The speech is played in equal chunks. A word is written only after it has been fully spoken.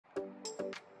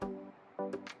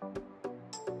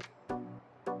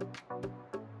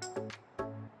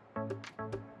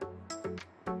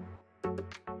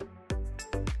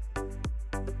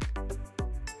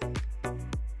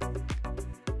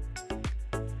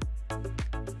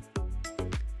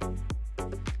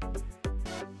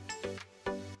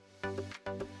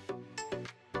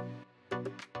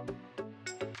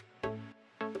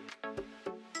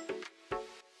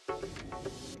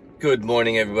Good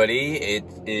morning, everybody. It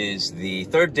is the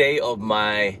third day of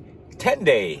my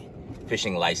 10-day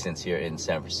fishing license here in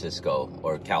San Francisco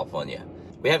or California.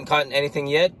 We haven't caught anything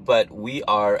yet, but we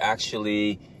are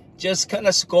actually just kind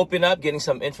of scoping up, getting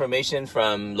some information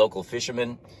from local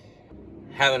fishermen,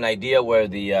 have an idea where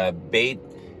the bait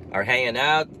are hanging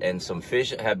out and some fish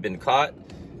have been caught.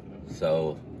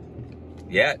 So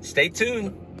yeah, stay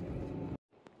tuned.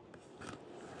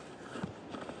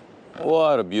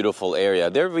 What a beautiful area.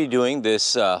 They're redoing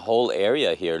this whole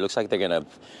area here. It looks like they're gonna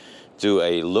do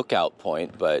a lookout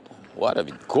point, but what a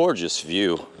gorgeous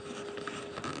view.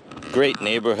 Great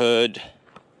neighborhood.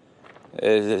 It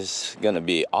is gonna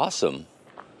be awesome.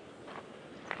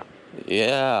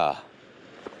 Yeah.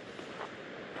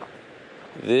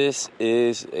 This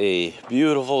is a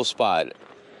beautiful spot.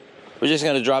 We're just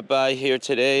gonna drop by here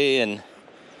today and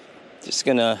just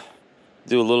gonna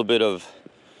do a little bit of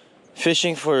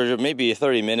fishing for maybe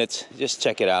 30 minutes. Just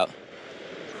check it out.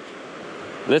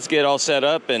 Let's get all set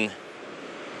up and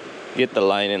get the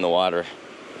line in the water.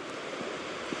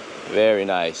 Very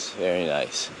nice, very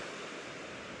nice.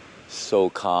 So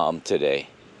calm today.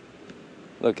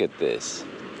 Look at this.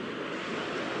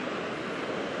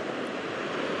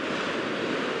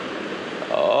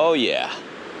 Oh yeah.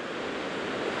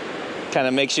 Kind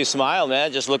of makes you smile,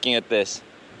 man, just looking at this.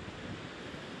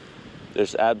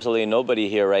 There's absolutely nobody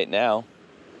here right now.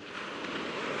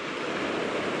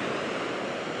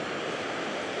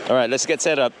 All right, let's get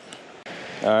set up.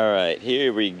 All right,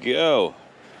 here we go.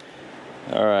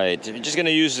 All right, we're just gonna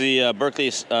use the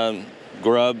Berkley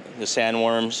grub, the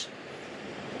sandworms,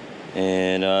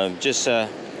 and just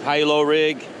high-low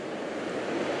rig.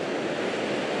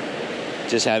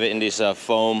 Just have it in this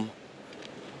foam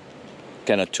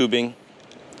kind of tubing.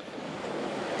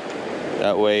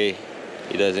 That way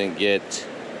he doesn't get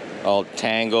all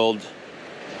tangled.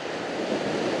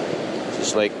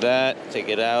 Just like that. Take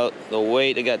it out. The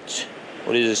weight, I got,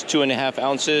 what is this, 2.5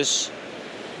 ounces.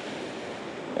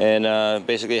 And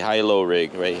basically high-low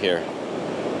rig right here.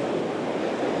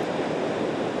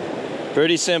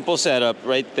 Pretty simple setup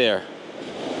right there.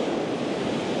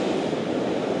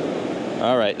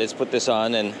 All right, let's put this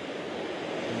on and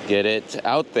get it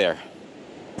out there.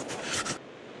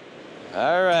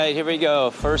 All right, here we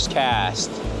go, first cast.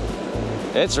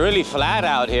 It's really flat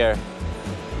out here.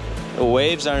 The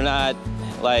waves are not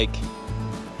like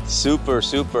super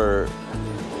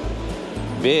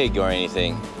big or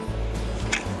anything.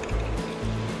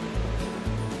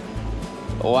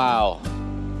 Wow,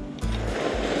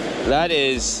 that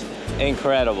is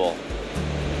incredible.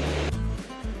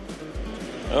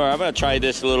 All right, I'm gonna try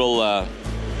this little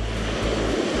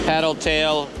paddle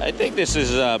tail. I think this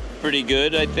is pretty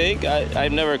good. I think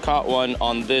I've never caught one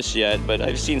on this yet, but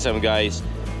I've seen some guys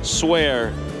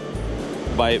swear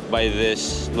by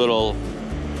this little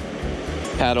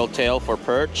paddle tail for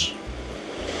perch.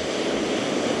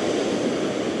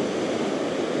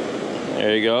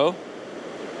 There you go.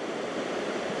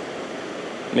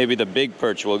 Maybe the big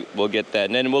perch will get that,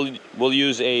 and then we'll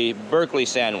use a Berkley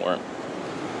sandworm.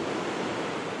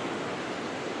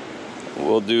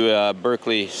 We'll do a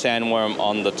Berkley sandworm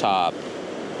on the top.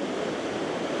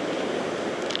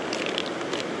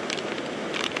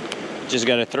 Just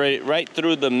gotta thread it right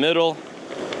through the middle.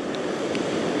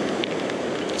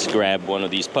 Let's grab one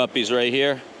of these puppies right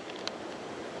here.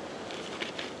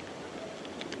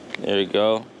 There you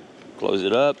go. Close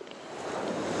it up.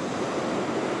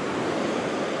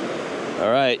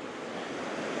 All right.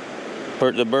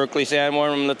 Put the Berkley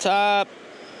sandworm on the top.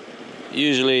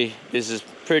 Usually this is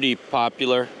pretty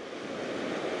popular.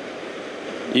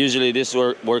 Usually this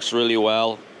works really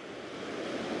well.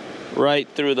 Right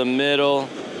through the middle.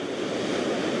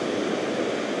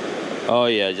 Oh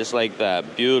yeah, just like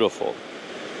that. Beautiful.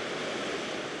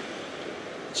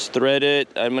 Let's thread it.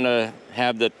 I'm gonna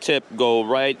have the tip go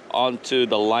right onto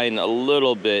the line a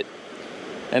little bit.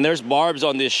 And there's barbs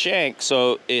on this shank,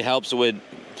 so it helps with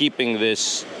keeping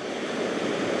this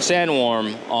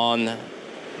sandworm on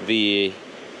the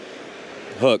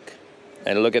hook.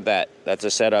 And look at that. That's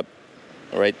a setup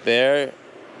right there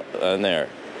and there.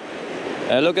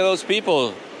 And look at those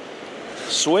people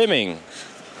swimming.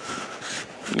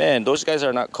 Man, those guys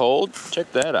are not cold.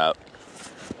 Check that out.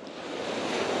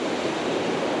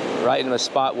 Right in the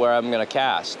spot where I'm gonna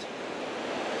cast.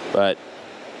 But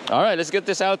all right, let's get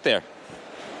this out there.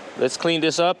 Let's clean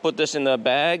this up, put this in the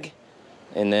bag,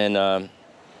 and then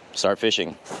start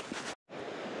fishing.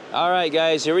 All right,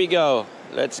 guys, here we go.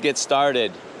 Let's get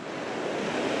started.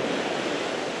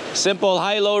 Simple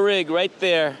high-low rig right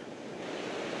there.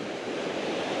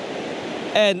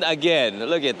 And again,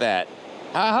 look at that.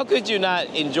 How could you not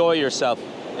enjoy yourself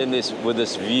in this with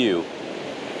this view?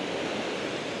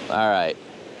 All right.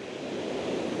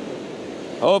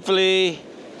 Hopefully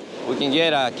we can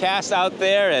get a cast out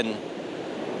there and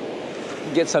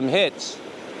get some hits.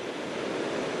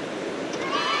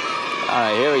 All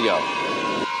right, here we go.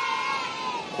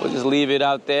 We'll just leave it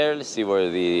out there. Let's see where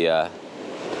the,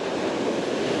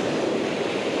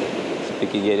 see if we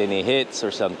can get any hits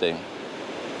or something.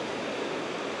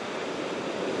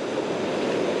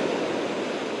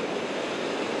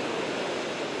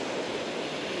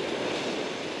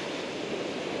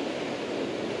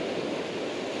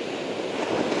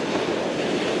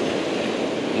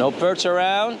 No perch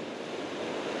around.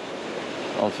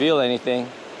 Don't feel anything.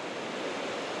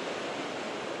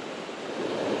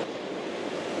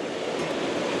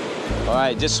 All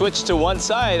right, just switch to one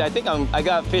side. I think I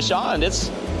got fish on.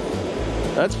 That's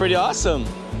pretty awesome.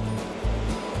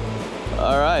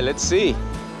 All right, let's see.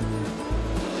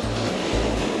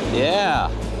 Yeah.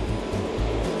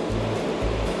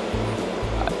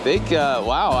 I think,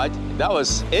 wow, that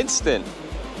was instant.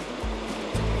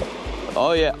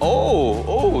 Oh yeah,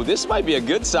 oh, this might be a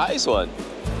good size one.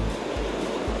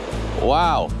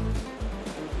 Wow.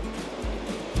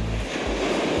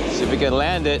 See if we can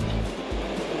land it.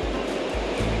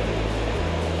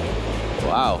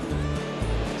 Wow.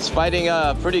 It's fighting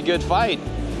a pretty good fight.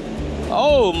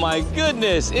 Oh my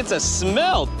goodness, it's a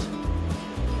smelt.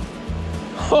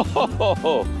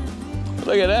 Oh,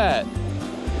 look at that.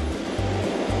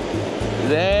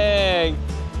 Dang.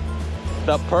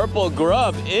 The purple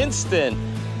grub, instant.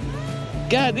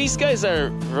 God, these guys are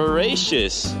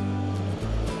voracious.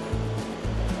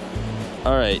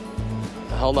 All right,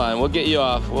 hold on, we'll get you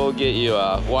off. We'll get you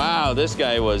off. Wow, this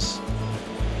guy was,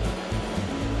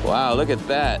 wow, look at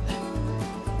that.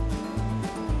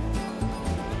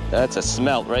 That's a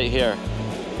smelt right here.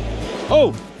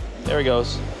 Oh, there he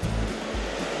goes.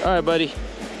 All right, buddy.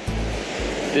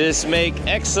 This make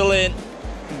excellent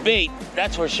bait,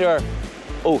 that's for sure.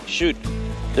 Oh, shoot.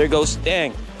 There goes,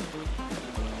 dang.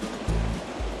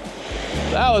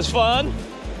 That was fun.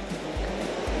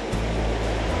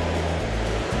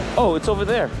 Oh, it's over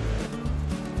there.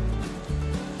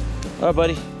 All right,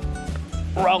 buddy.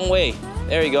 Wrong way.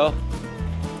 There you go.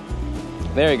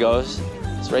 There he goes.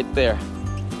 It's right there.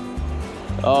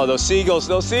 Oh, those seagulls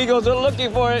are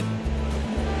looking for it.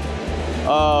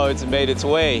 Oh, it's made its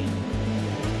way.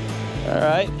 All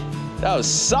right. That was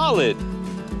solid.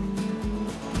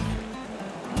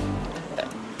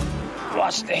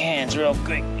 Wash the hands real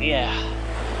quick, yeah.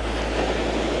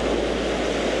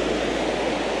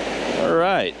 All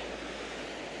right.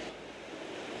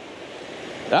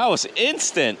 That was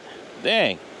instant,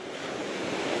 dang.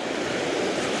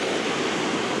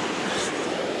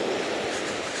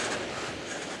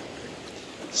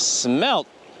 Smelt.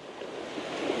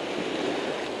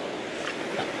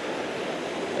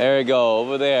 There we go,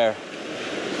 over there.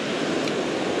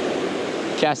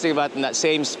 Casting about in that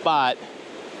same spot.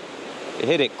 It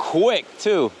hit it quick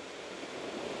too.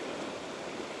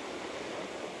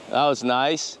 That was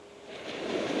nice.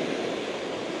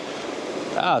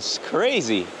 That was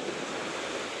crazy.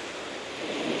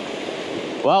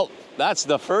 Well, that's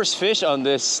the first fish on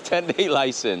this 10-day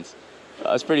license.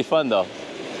 That was pretty fun though.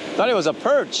 Thought it was a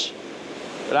perch,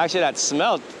 but actually that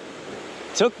smelt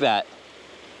took that.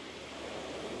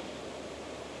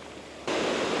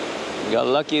 Got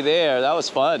lucky there. That was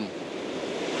fun.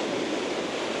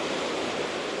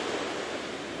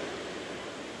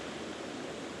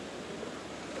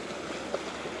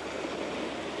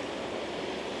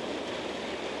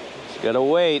 Gotta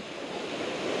wait.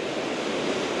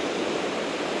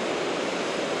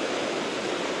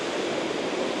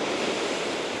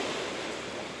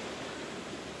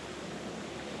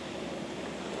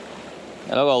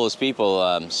 I love all those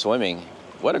people swimming.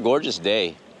 What a gorgeous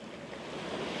day.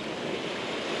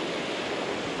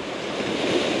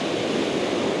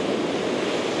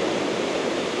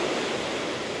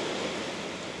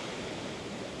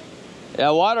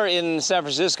 Yeah, water in San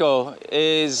Francisco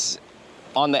is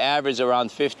on the average around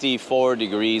 54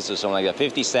 degrees or something like that.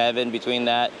 57, between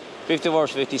that. 54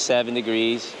 to 57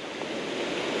 degrees.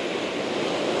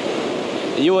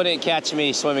 You wouldn't catch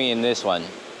me swimming in this one.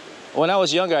 When I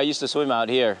was younger, I used to swim out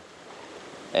here.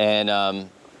 And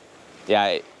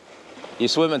yeah, you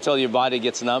swim until your body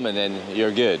gets numb and then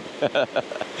you're good.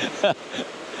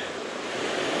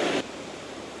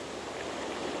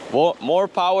 More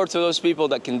power to those people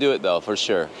that can do it though, for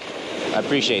sure. I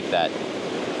appreciate that.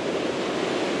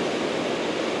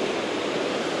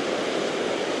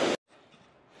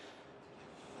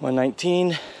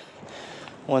 $119,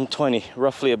 $120,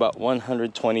 roughly about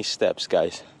 120 steps,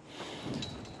 guys.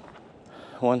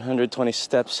 120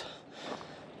 steps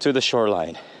to the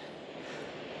shoreline.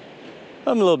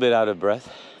 I'm a little bit out of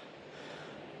breath.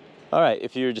 All right,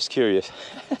 if you're just curious.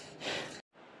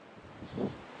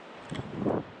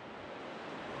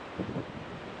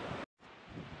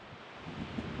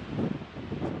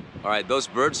 All right, those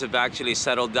birds have actually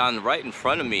settled down right in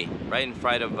front of me, right in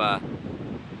front of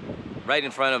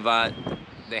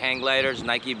the hang gliders,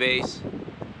 Nike base,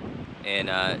 and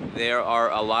there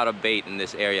are a lot of bait in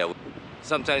this area.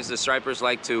 Sometimes the stripers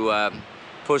like to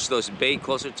push those bait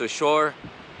closer to shore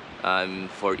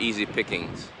for easy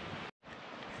pickings.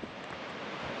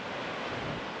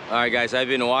 All right, guys, I've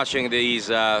been watching these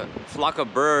flock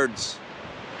of birds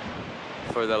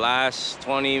for the last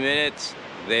 20 minutes.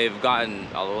 They've gotten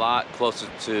a lot closer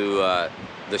to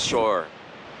the shore.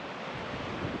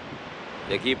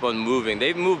 They keep on moving.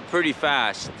 They've moved pretty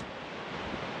fast,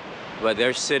 but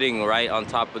they're sitting right on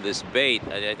top of this bait.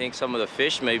 And I think some of the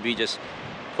fish may be just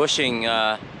pushing.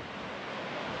 Wow,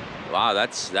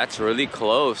 that's really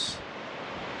close.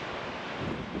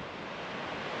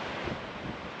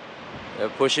 They're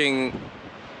pushing.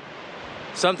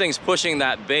 Something's pushing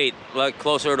that bait like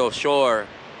closer to shore.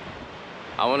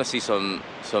 I want to see some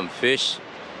fish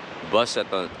bust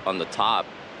on the top.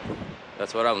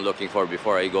 That's what I'm looking for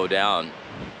before I go down.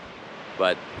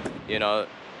 But you know,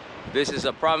 this is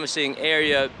a promising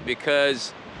area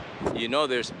because you know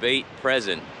there's bait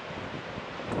present.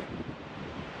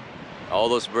 All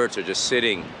those birds are just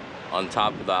sitting on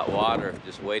top of that water,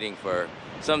 just waiting for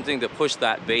something to push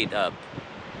that bait up.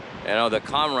 You know, the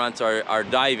cormorants are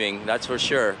diving, that's for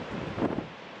sure.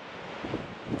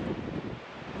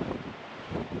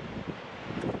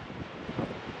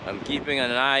 I'm keeping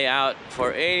an eye out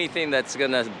for anything that's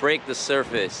gonna break the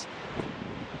surface.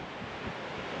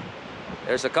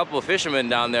 There's a couple of fishermen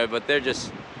down there, but they're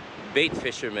just bait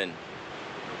fishermen.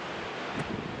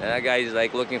 And that guy's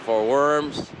like looking for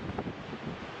worms.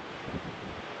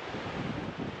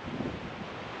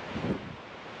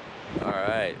 All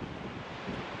right.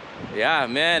 Yeah,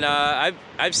 man,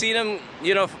 I've seen them,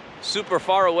 you know, super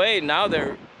far away. Now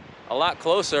they're a lot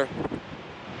closer.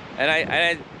 And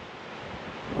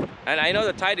I know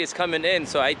the tide is coming in,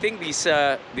 so I think these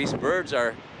birds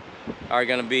are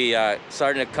gonna be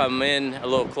starting to come in a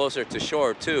little closer to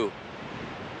shore too.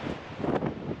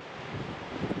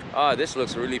 Oh, this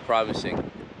looks really promising.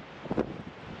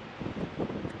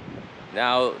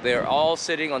 Now they're all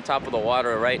sitting on top of the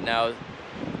water right now,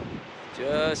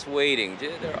 just waiting.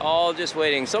 They're all just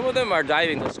waiting. Some of them are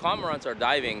diving. Those cormorants are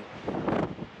diving.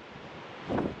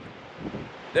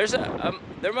 There's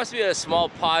there must be a small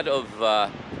pod of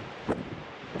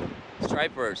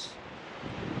stripers,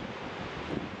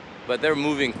 but they're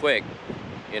moving quick.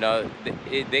 You know,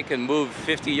 they can move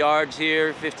 50 yards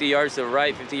here, 50 yards to the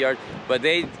right, 50 yards, but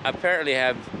they apparently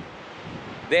have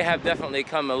definitely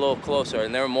come a little closer,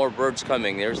 and there are more birds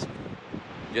coming. There's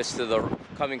just to the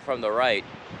coming from the right.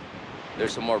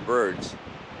 There's some more birds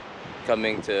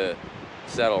coming to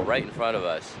settle right in front of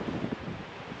us.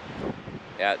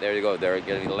 Yeah, there you go. They're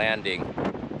going to be landing.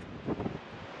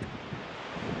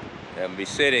 They'll be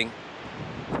sitting.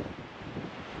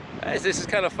 This is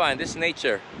kind of fun. This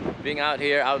nature, being out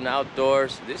here, out and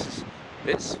outdoors. This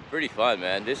is pretty fun,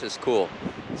 man. This is cool.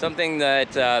 Something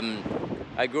that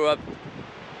I grew up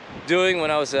doing when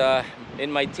I was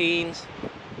in my teens,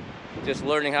 just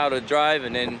learning how to drive,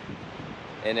 and then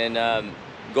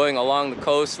going along the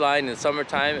coastline in the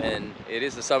summertime. And it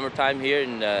is the summertime here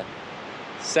in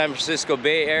San Francisco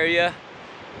Bay Area.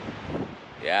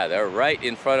 Yeah, they're right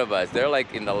in front of us. They're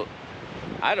like in the,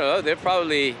 I don't know, they're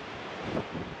probably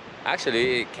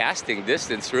actually casting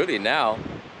distance really now.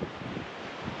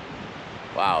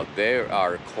 Wow, they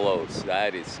are close.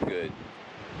 That is good.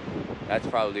 That's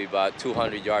probably about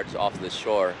 200 yards off the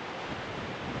shore.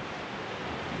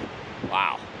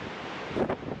 Wow.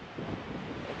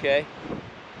 Okay,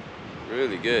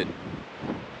 really good.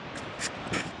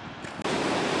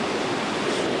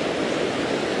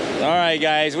 All right,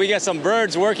 guys, we got some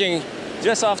birds working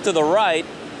just off to the right.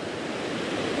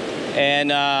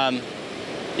 And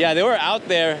yeah, they were out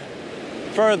there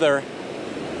further.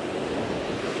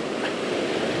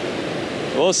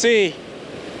 We'll see.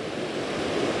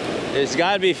 There's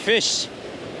got to be fish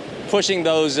pushing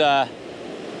those. Yeah,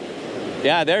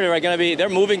 they're gonna be. They're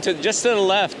moving to just to the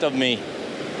left of me.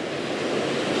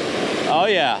 Oh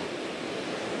yeah,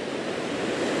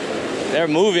 they're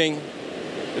moving.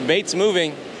 The bait's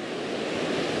moving.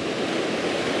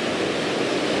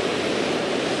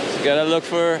 Just gotta look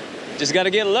for. Just gotta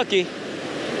get lucky.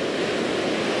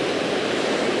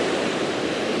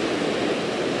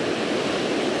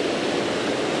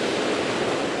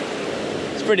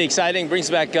 It's pretty exciting. Brings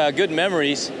back good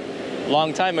memories.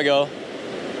 Long time ago,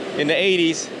 in the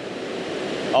 80s.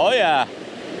 Oh yeah.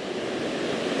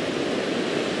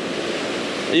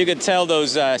 You could tell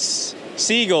those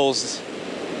seagulls,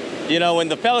 you know, when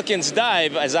the pelicans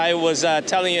dive, as I was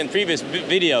telling you in previous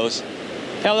videos,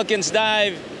 pelicans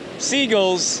dive,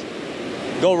 seagulls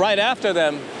go right after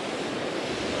them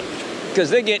because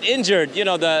they get injured. You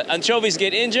know, the anchovies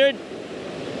get injured,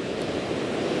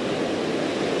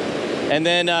 and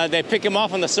then they pick them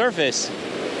off on the surface.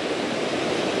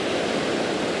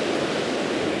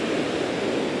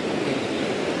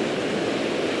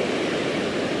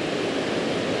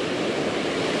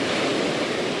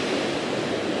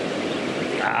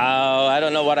 Oh, I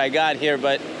don't know what I got here,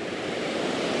 but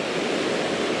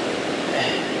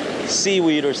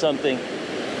seaweed or something.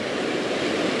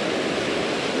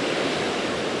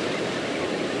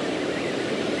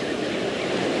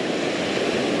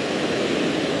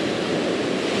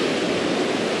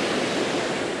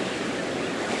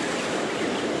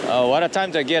 Oh, what a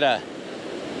time to get a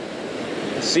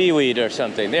seaweed or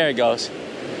something. There it goes.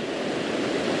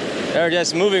 They're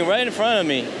just moving right in front of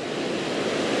me.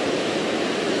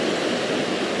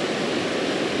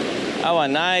 Oh, a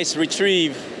nice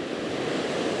retrieve.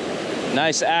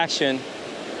 Nice action.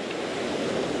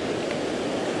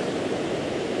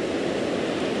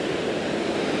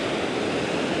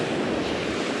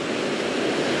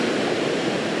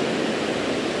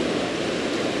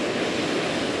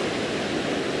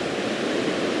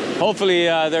 Hopefully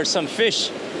there's some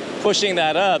fish pushing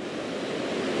that up.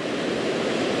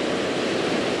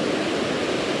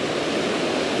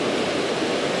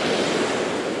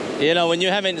 You know, when you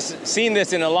haven't seen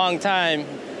this in a long time,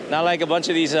 not like a bunch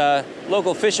of these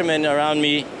local fishermen around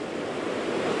me,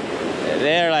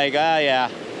 they're like, ah, yeah,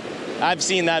 I've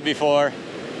seen that before.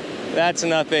 That's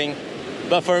nothing.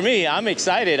 But for me, I'm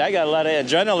excited. I got a lot of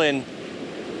adrenaline,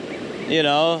 you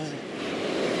know,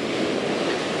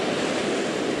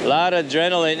 a lot of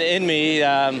adrenaline in me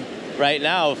right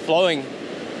now, flowing.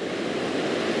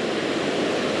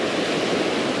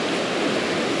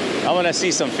 I want to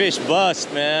see some fish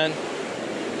bust, man.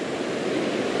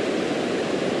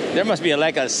 There must be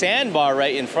like a sandbar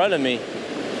right in front of me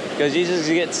because he just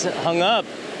gets hung up.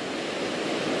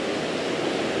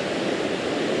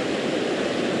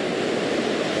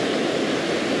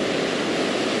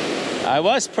 I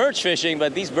was perch fishing,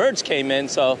 but these birds came in,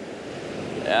 so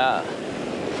yeah.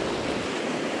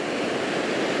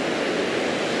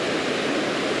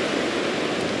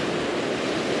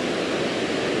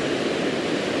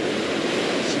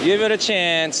 Give it a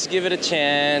chance, give it a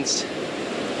chance.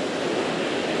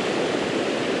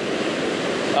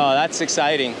 Oh, that's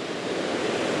exciting.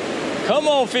 Come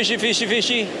on, fishy, fishy,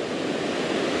 fishy.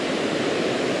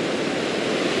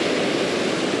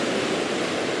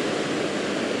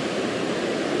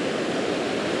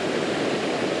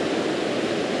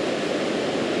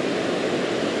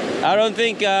 I don't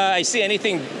think I see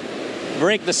anything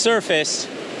break the surface.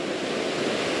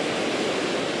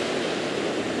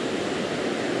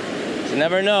 So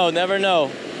never know, never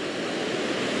know.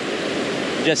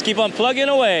 Just keep on plugging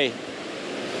away.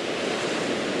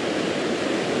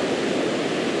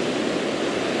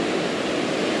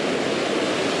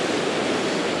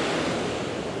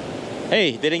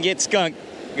 Hey, didn't get skunked.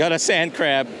 Got a sand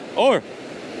crab. Or,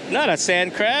 not a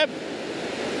sand crab.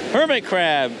 Hermit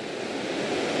crab.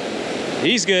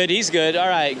 He's good, he's good. All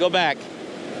right, go back.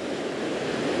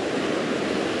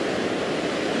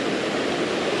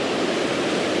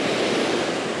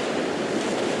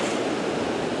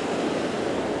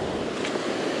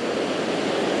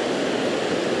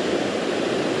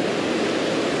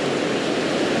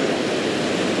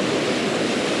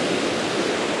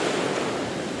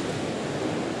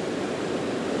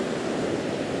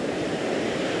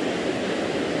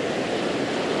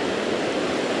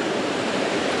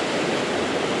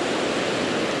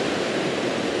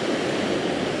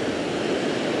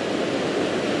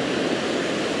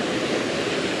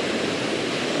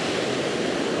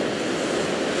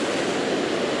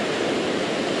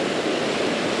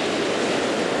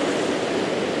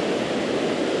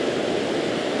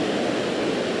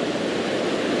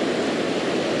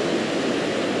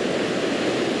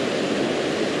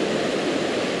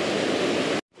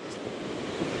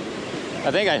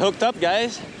 I think I hooked up,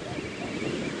 guys.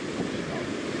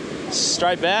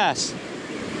 Striped bass.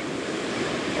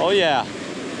 Oh yeah.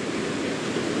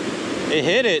 It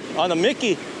hit it on the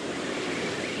Mickey.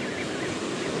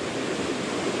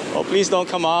 Oh, please don't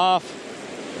come off.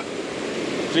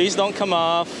 Please don't come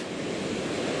off.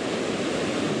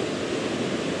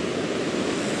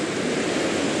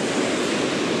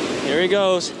 Here he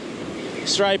goes.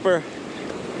 Striper.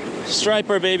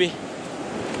 Striper, baby.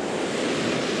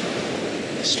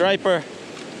 Striper.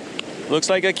 Looks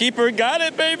like a keeper. Got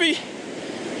it, baby.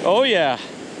 Oh yeah.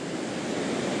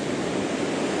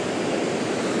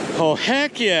 Oh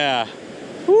heck yeah.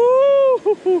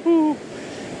 Woo!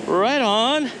 Right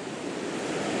on.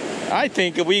 I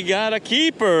think we got a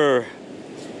keeper.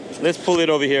 Let's pull it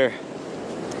over here.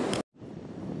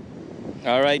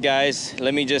 All right, guys.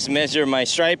 Let me just measure my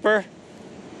striper.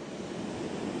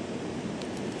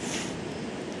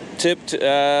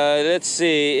 Let's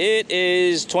see. It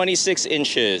is 26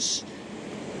 inches.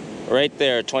 Right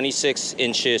there, 26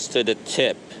 inches to the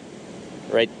tip.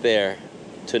 Right there,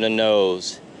 to the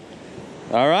nose.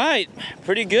 All right,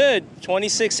 pretty good.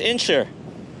 26 incher.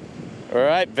 All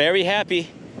right, very happy.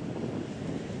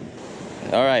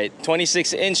 All right,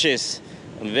 26 inches.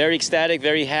 I'm very ecstatic,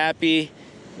 very happy.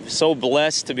 So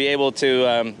blessed to be able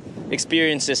to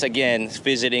experience this again,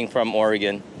 visiting from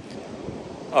Oregon.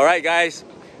 All right, guys.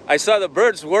 I saw the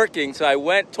birds working, so I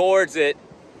went towards it.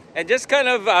 And just kind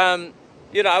of,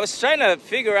 you know, I was trying to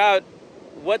figure out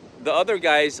what the other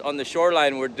guys on the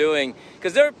shoreline were doing.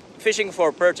 Because they're fishing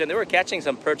for perch, and they were catching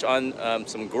some perch on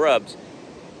some grubs.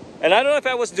 And I don't know if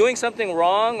I was doing something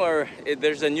wrong, or if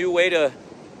there's a new way to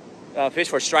fish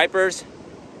for stripers,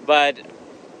 but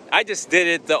I just did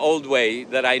it the old way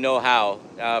that I know how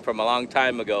from a long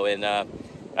time ago, and I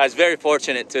was very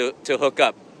fortunate to hook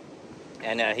up.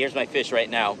 And here's my fish right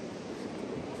now.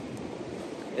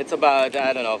 It's about,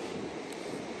 I don't know,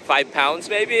 5 pounds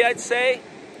maybe, I'd say,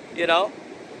 you know,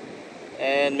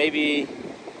 and maybe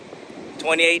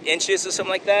 28 inches or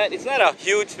something like that. It's not a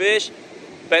huge fish,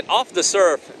 but off the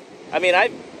surf, I mean,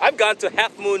 I've gone to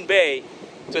Half Moon Bay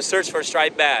to search for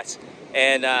striped bass,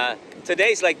 and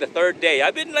today's like the 3rd day.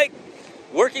 I've been like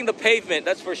working the pavement,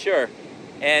 that's for sure,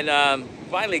 and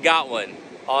finally got one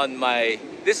on my,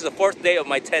 this is the 4th day of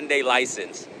my 10-day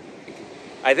license.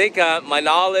 I think my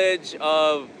knowledge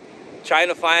of trying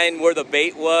to find where the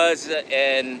bait was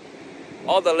and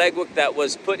all the legwork that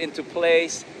was put into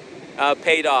place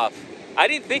paid off. I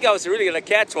didn't think I was really gonna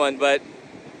catch one, but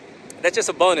that's just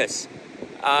a bonus.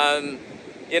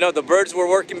 You know, the birds were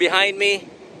working behind me.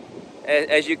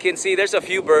 As you can see, there's a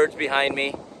few birds behind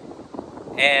me.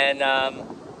 And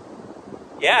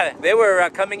yeah, they were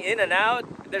coming in and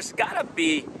out. There's gotta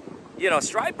be, you know,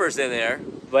 stripers in there.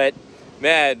 But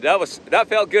man, that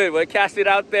felt good when I cast it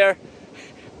out there.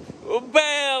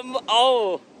 Bam!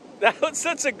 Oh, that was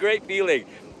such a great feeling.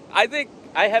 I think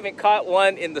I haven't caught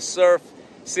one in the surf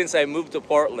since I moved to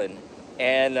Portland.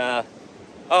 And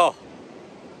oh,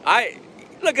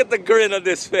 look at the grin on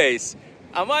this face.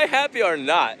 Am I happy or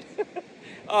not?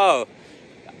 Oh,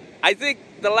 I think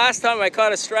the last time I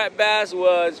caught a striped bass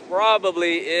was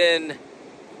probably in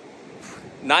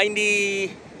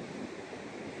 90,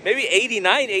 maybe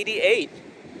 89, 88.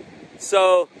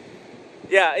 So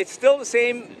yeah, it's still the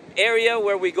same area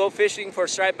where we go fishing for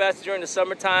striped bass during the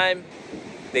summertime.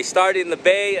 They start in the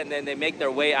bay and then they make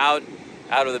their way out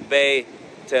of the bay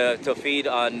to feed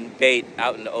on bait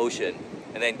out in the ocean.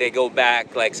 And then they go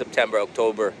back like September,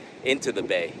 October into the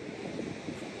bay.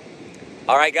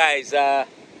 All right, guys,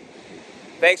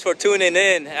 thanks for tuning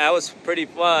in. That was pretty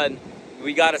fun.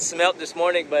 We got a smelt this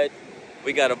morning, but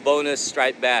we got a bonus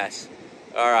striped bass.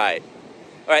 All right.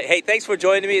 Hey, thanks for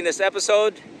joining me in this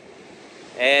episode.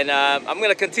 And I'm going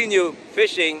to continue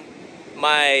fishing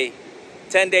my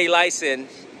 10-day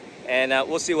license, and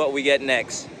we'll see what we get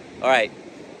next. All right.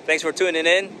 Thanks for tuning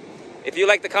in. If you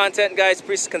like the content, guys,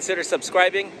 please consider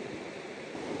subscribing.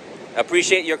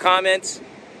 Appreciate your comments,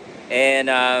 and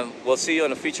we'll see you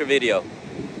in a future video.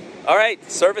 All right,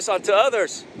 service unto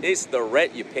others is the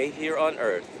rent you pay here on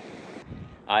earth.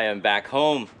 I am back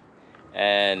home,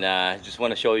 and just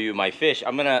want to show you my fish.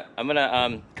 I'm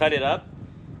gonna cut it up,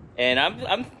 and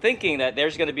I'm thinking that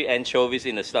there's gonna be anchovies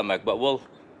in the stomach, but we'll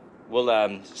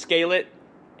scale it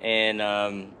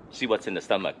and see what's in the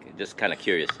stomach. Just kind of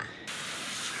curious.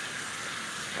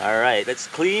 All right, let's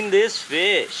clean this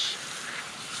fish.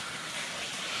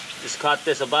 Just caught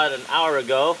this about an hour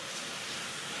ago.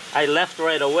 I left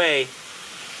right away.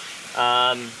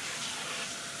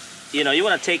 You know, you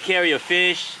want to take care of your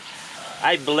fish.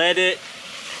 I bled it.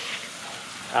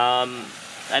 I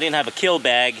didn't have a kill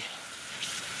bag.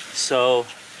 So,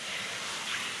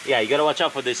 yeah, you got to watch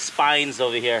out for the spines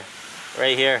over here.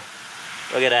 Right here.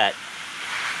 Look at that.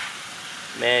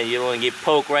 Man, you don't want to get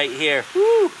poked right here.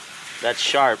 Woo! That's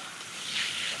sharp.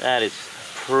 That is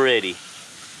pretty.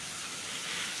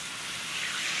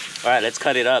 All right, let's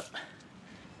cut it up.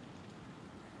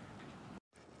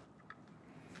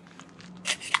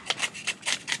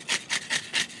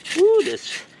 Woo,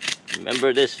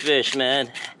 remember this fish,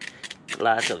 man.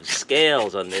 Lots of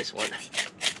scales on this one.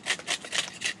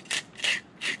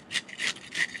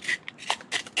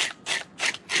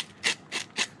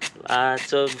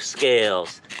 Lots of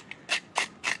scales.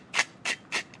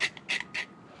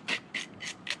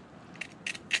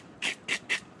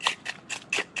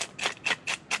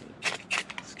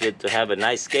 It's good to have a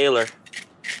nice scaler.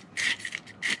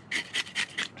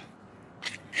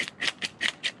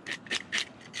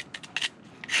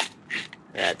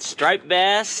 That striped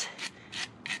bass,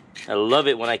 I love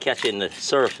it when I catch it in the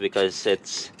surf because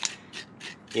it's,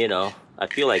 you know, I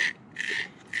feel like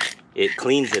it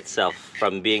cleans itself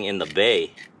from being in the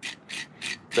bay.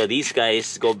 So these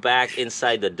guys go back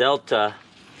inside the delta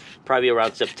probably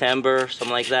around September,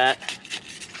 something like that.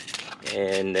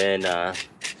 And then,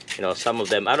 you know, some of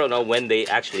them, I don't know when they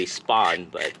actually spawn,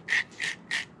 but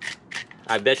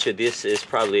I bet you this is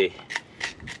probably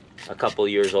a couple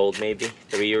years old, maybe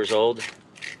 3 years old.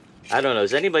 I don't know.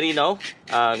 Does anybody know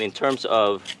in terms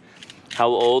of how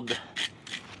old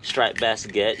striped bass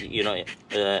get, you know,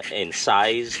 in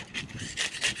size?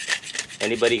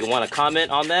 Anybody want to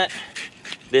comment on that?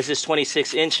 This is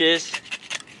 26 inches.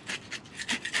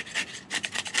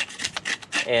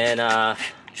 And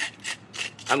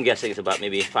I'm guessing it's about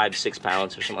maybe 5-6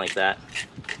 pounds or something like that.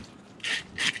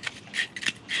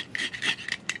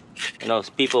 I know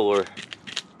people were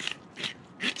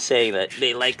saying that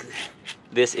they like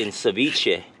this in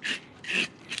ceviche,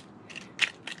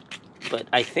 but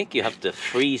I think you have to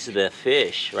freeze the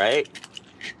fish, right?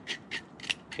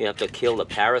 You have to kill the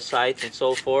parasites and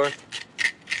so forth.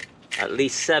 At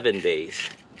least 7 days.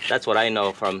 That's what I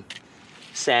know from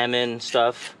salmon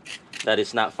stuff that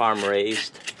is not farm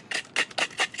raised.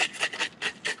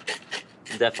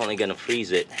 Definitely gonna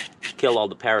freeze it, kill all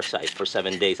the parasites for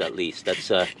 7 days at least.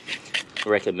 That's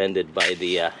recommended by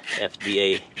the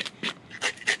FDA.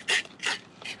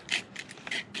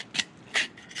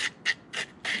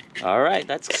 All right,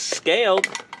 that's scaled.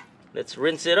 Let's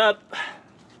rinse it up.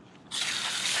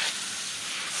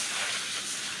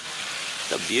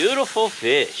 It's a beautiful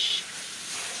fish,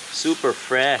 super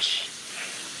fresh.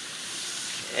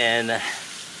 And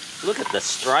look at the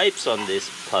stripes on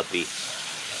this puppy.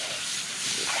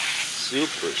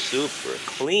 Super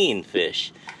clean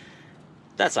fish.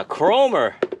 That's a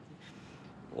chromer.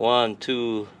 1,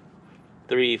 2,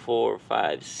 3, 4,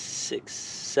 5, 6,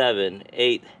 7,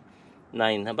 8,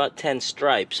 9, about 10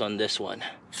 stripes on this one.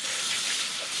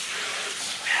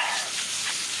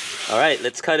 All right,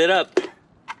 let's cut it up.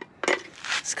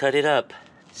 Let's cut it up.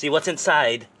 See what's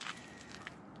inside.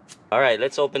 All right,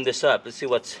 let's open this up. Let's see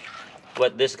what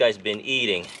this guy's been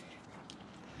eating.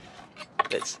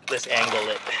 Let's angle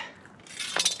it.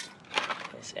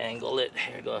 Let's angle it.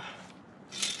 Here we go.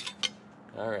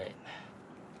 All right.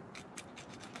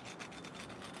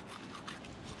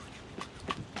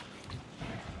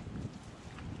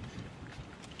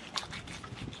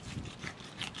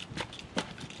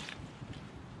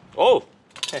 Oh,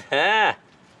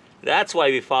 that's why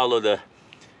we follow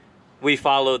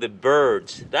the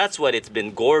birds. That's what it's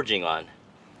been gorging on.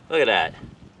 Look at that.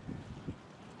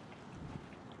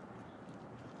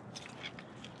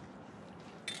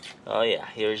 Oh yeah,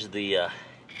 here's the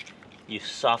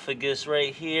esophagus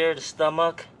right here, the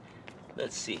stomach.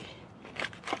 Let's see,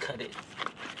 cut it.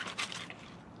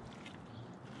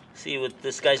 See what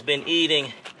this guy's been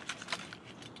eating.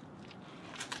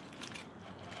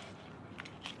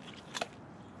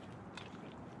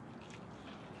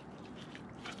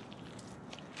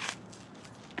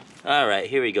 All right,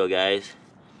 here we go, guys.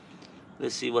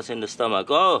 Let's see what's in the stomach.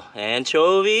 Oh,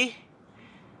 anchovy.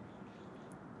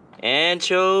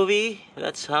 Anchovy.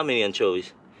 That's how many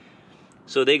anchovies?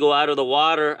 So they go out of the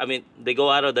water. I mean, they go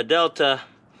out of the delta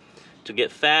to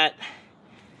get fat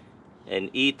and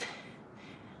eat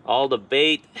all the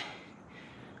bait.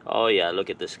 Oh yeah, look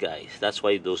at this, guys. That's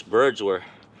why those birds were.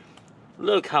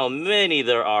 Look how many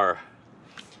there are.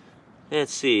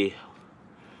 Let's see.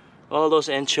 All those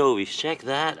anchovies, check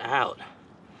that out.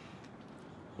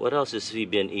 What else has he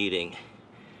been eating?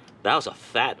 That was a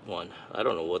fat one. I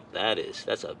don't know what that is.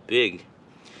 That's a big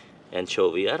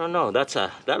anchovy. I don't know.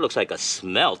 That looks like a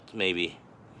smelt, maybe.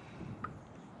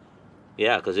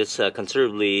 Yeah, because it's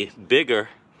considerably bigger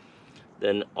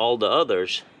than all the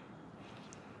others.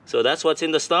 So that's what's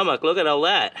in the stomach. Look at all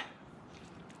that.